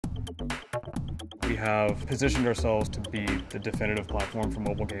have positioned ourselves to be the definitive platform for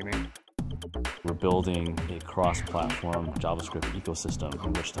mobile gaming. We're building a cross-platform JavaScript ecosystem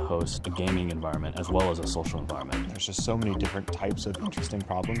in which to host a gaming environment as well as a social environment. There's just so many different types of interesting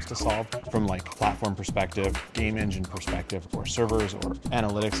problems to solve from like platform perspective, game engine perspective, or servers or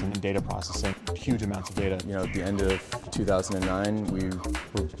analytics and data processing, huge amounts of data. You know, at the end of 2009, we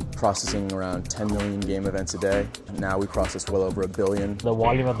were processing around 10 million game events a day. Now we process well over 1 billion. The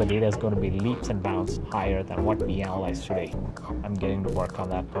volume of the data is going to be leaps and bounds higher than what we analyze today. I'm getting to work on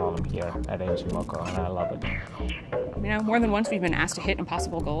that problem here at ngmoco, and I love it. You know, more than once we've been asked to hit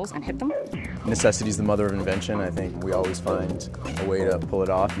impossible goals and hit them. Necessity is the mother of invention. I think we always find a way to pull it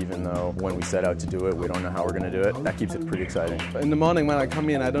off, even though when we set out to do it, we don't know how we're going to do it. That keeps it pretty exciting. In the morning when I come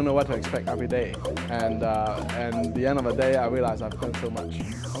in, I don't know what to expect every day. And at the end of the day, I realize I've done so much.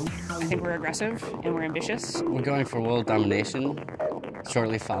 I think we're aggressive and we're ambitious. We're going for world domination,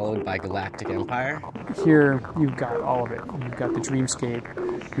 shortly followed by galactic empire. Here, you've got all of it. You've got the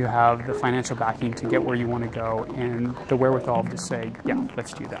dreamscape, you have the financial backing to get where you want to go, and the wherewithal to say, yeah,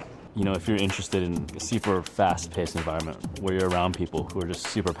 let's do that. You know, if you're interested in a super fast-paced environment where you're around people who are just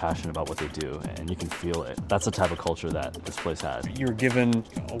super passionate about what they do and you can feel it, that's the type of culture that this place has. You're given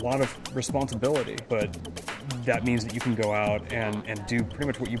a lot of responsibility, but that means that you can go out and do pretty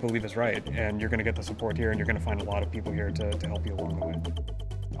much what you believe is right, and you're going to get the support here, and you're going to find a lot of people here to help you along the way.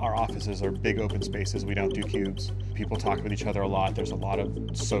 Our offices are big open spaces. We don't do cubes. People talk with each other a lot. There's a lot of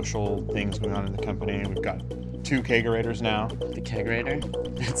social things going on in the company. We've got 2 keggerators now. The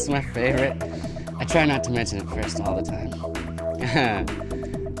kegerator? That's my favorite. I try not to mention it first all the time.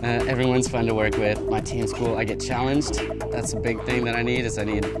 Everyone's fun to work with. My team's cool. I get challenged. That's a big thing that I need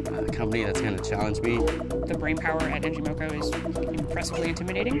a company that's going to challenge me. The brain power at ngmoco is impressively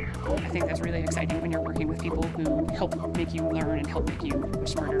intimidating. I think that's really exciting when you're working with people who help make you learn and help make you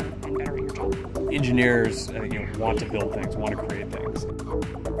smarter and better at your job. Engineers, want to build things, want to create things.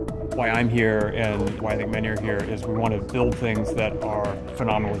 Why I'm here and why I think many are here is we want to build things that are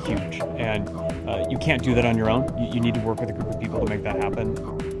phenomenally huge. And you can't do that on your own. You need to work with a group of people to make that happen.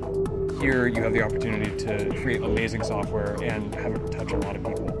 Here you have the opportunity to create amazing software and have it touch a lot of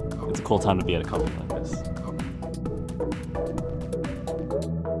people. It's a cool time to be at a company like this.